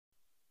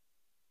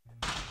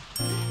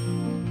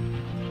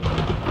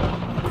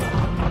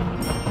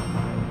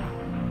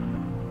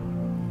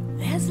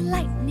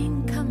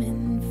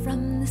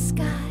the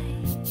sky,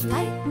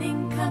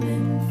 lightning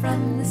coming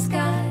from the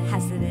sky.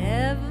 Has it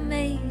ever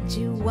made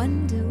you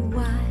wonder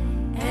why?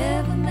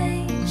 Ever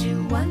made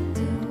you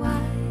wonder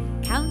why?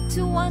 Count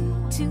to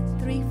 1, 2,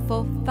 3,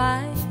 4,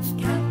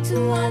 5. Count to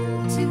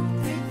 1, 2,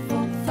 3,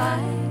 4,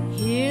 5.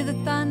 Hear the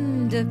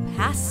thunder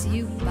pass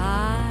you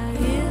by.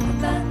 Hear the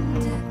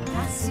thunder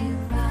pass you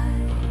by.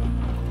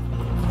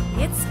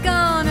 It's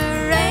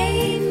gonna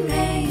rain,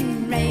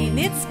 rain, rain.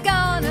 It's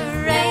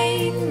gonna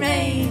rain,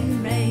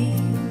 rain,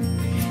 rain.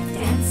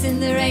 Dance in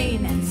the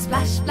rain and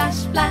splash, splash,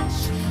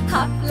 splash.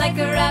 Hop like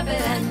a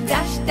rabbit and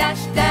dash,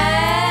 dash,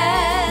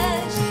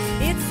 dash.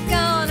 It's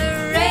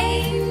gonna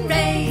rain,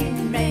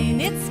 rain,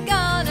 rain. It's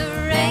gonna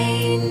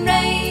rain,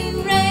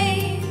 rain,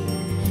 rain.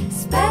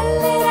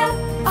 Spell it out,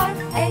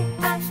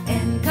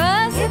 R-A-I-N,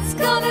 'cause it's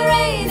gonna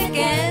rain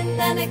again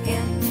and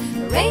again.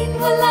 The rain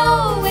will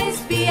always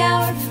be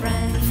our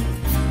friend.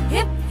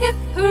 Hip, hip,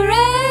 hooray!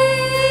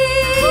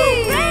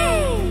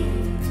 Hooray!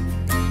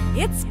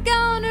 It's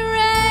gonna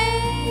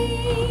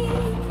rain.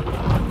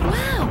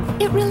 Wow,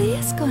 it really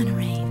is gonna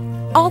rain.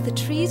 All the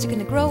trees are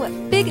gonna grow up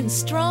big and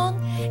strong,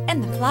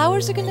 and the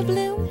flowers are gonna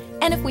bloom.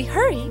 And if we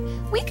hurry,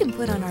 we can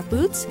put on our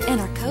boots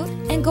and our coat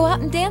and go out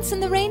and dance in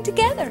the rain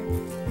together.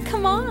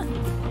 Come on.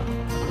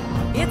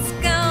 It's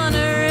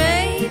gonna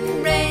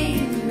rain,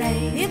 rain,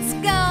 rain. It's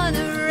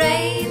gonna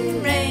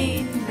rain,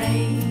 rain,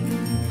 rain.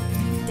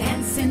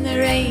 Dance in the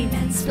rain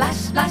and splash,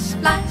 splash,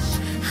 splash.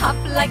 Hop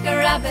like a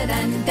rabbit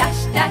and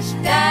dash, dash,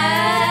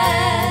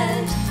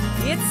 dash.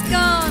 It's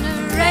gonna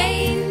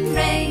rain,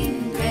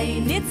 rain,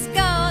 rain. It's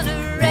gonna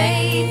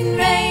rain,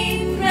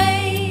 rain,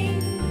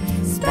 rain.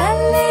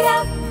 Spell it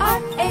out,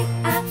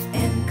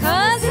 R-A-I-N,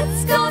 'cause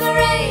it's gonna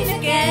rain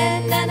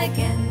again and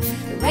again.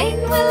 The rain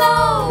will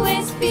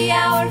always be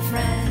our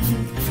friend.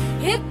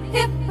 Hip,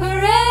 hip,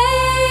 hooray!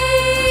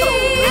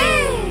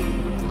 Hooray!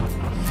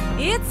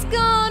 It's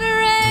gonna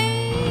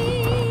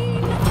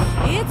rain.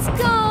 It's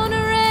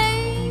gonna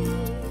rain.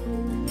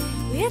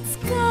 It's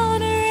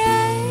gonna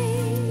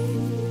rain.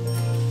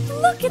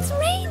 Look, it's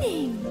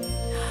raining.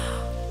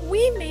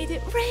 We made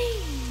it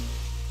rain.